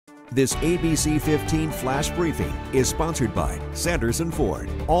This ABC15 Flash Briefing is sponsored by Sanderson Ford.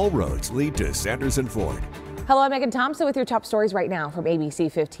 All roads lead to Sanderson Ford. Hello, I'm Megan Thompson with your top stories right now from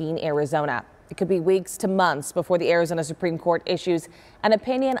ABC15 Arizona. It could be weeks to months before the Arizona Supreme Court issues an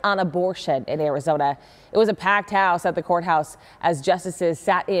opinion on abortion in Arizona. It was a packed house at the courthouse as justices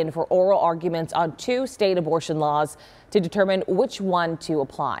sat in for oral arguments on two state abortion laws to determine which one to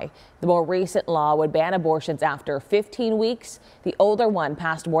apply. The more recent law would ban abortions after 15 weeks. The older one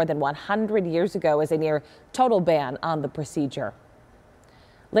passed more than 100 years ago as a near total ban on the procedure.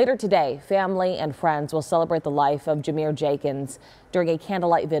 Later today, family and friends will celebrate the life of Jameer Jenkins during a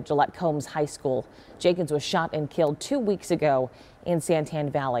candlelight vigil at Combs High School. Jenkins was shot and killed 2 weeks ago in Santan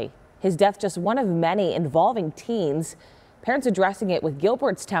Valley. His death just one of many involving teens. Parents addressing it with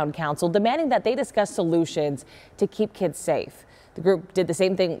Gilbert's Town Council, demanding that they discuss solutions to keep kids safe. The group did the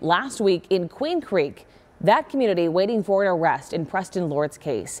same thing last week in Queen Creek, that community waiting for an arrest in Preston Lord's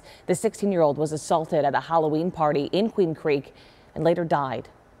case. The 16-year-old was assaulted at a Halloween party in Queen Creek and later died.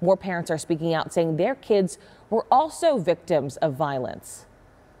 More parents are speaking out, saying their kids were also victims of violence.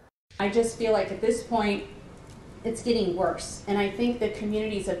 I just feel like at this point, it's getting worse. And I think the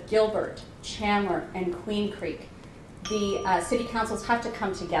communities of Gilbert, Chandler, and Queen Creek, the city councils have to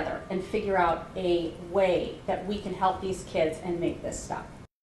come together and figure out a way that we can help these kids and make this stop.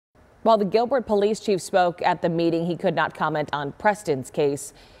 While the Gilbert police chief spoke at the meeting, he could not comment on Preston's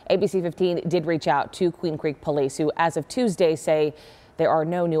case. ABC 15 did reach out to Queen Creek police, who as of Tuesday say there are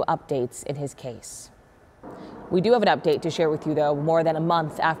no new updates in his case. We do have an update to share with you, though, more than a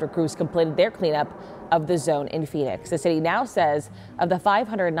month after crews completed their cleanup of the zone in Phoenix. The city now says of the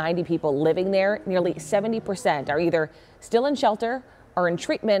 590 people living there, nearly 70% are either still in shelter, are in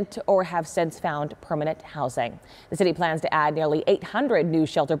treatment, or have since found permanent housing. The city plans to add nearly 800 new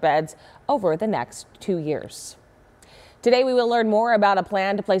shelter beds over the next 2 years. Today, we will learn more about a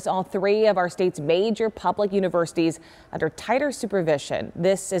plan to place all three of our state's major public universities under tighter supervision.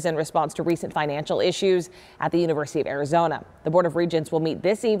 This is in response to recent financial issues at the University of Arizona. The Board of Regents will meet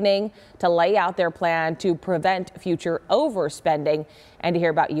this evening to lay out their plan to prevent future overspending and to hear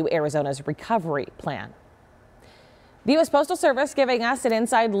about Arizona's recovery plan. The U.S. Postal Service giving us an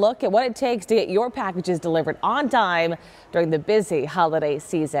inside look at what it takes to get your packages delivered on time during the busy holiday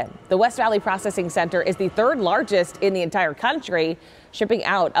season. The West Valley Processing Center is the third largest in the entire country, shipping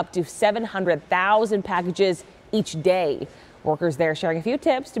out up to 700,000 packages each day. Workers there sharing a few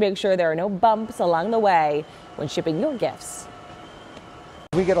tips to make sure there are no bumps along the way when shipping your gifts.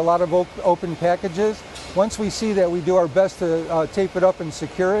 We get a lot of open packages. Once we see that, we do our best to tape it up and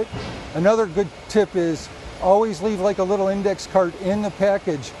secure it. Another good tip is always leave like a little index card in the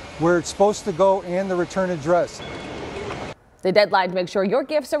package where it's supposed to go and the return address. The deadline to make sure your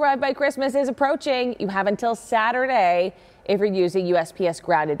gifts arrive by Christmas is approaching. You have until Saturday if you're using USPS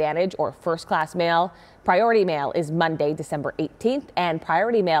Ground Advantage or First Class Mail. Priority Mail is Monday, December 18th, and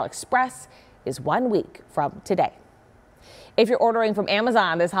Priority Mail Express is 1 week from today. If you're ordering from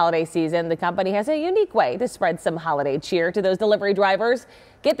Amazon this holiday season, the company has a unique way to spread some holiday cheer to those delivery drivers.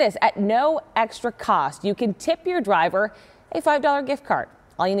 Get this, at no extra cost, you can tip your driver a $5 gift card.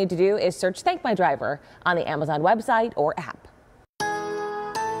 All you need to do is search Thank My Driver on the Amazon website or app.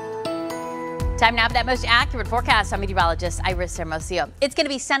 Time now for that most accurate forecast. I'm meteorologist Iris Hermosillo. It's going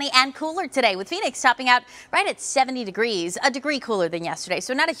to be sunny and cooler today, with Phoenix topping out right at 70 degrees, a degree cooler than yesterday.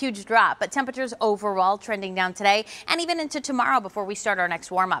 So not a huge drop, but temperatures overall trending down today and even into tomorrow before we start our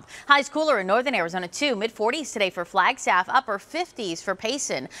next warm up. Highs cooler in northern Arizona too. Mid 40s today for Flagstaff, upper 50s for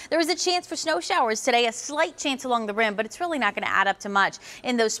Payson. There is a chance for snow showers today, a slight chance along the rim, but it's really not going to add up to much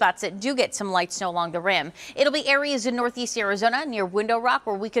in those spots that do get some light snow along the rim. It'll be areas in northeast Arizona near Window Rock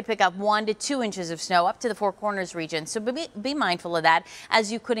where we could pick up 1 to 2 inches of snow up to the Four Corners region. So be mindful of that,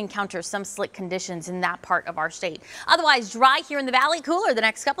 as you could encounter some slick conditions in that part of our state. Otherwise dry here in the valley, cooler the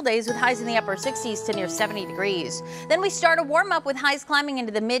next couple days with highs in the upper 60s to near 70 degrees. Then we start a warm up with highs climbing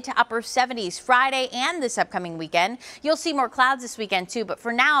into the mid to upper 70s Friday and this upcoming weekend. You'll see more clouds this weekend too, but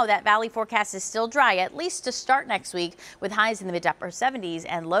for now that valley forecast is still dry, at least to start next week, with highs in the mid to upper 70s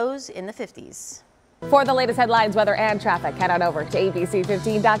and lows in the 50s. For the latest headlines, weather, and traffic, head on over to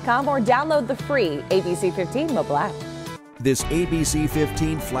ABC15.com or download the free ABC15 mobile app. This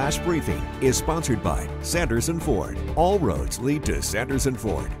ABC15 Flash Briefing is sponsored by Sanderson Ford. All roads lead to Sanderson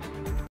Ford.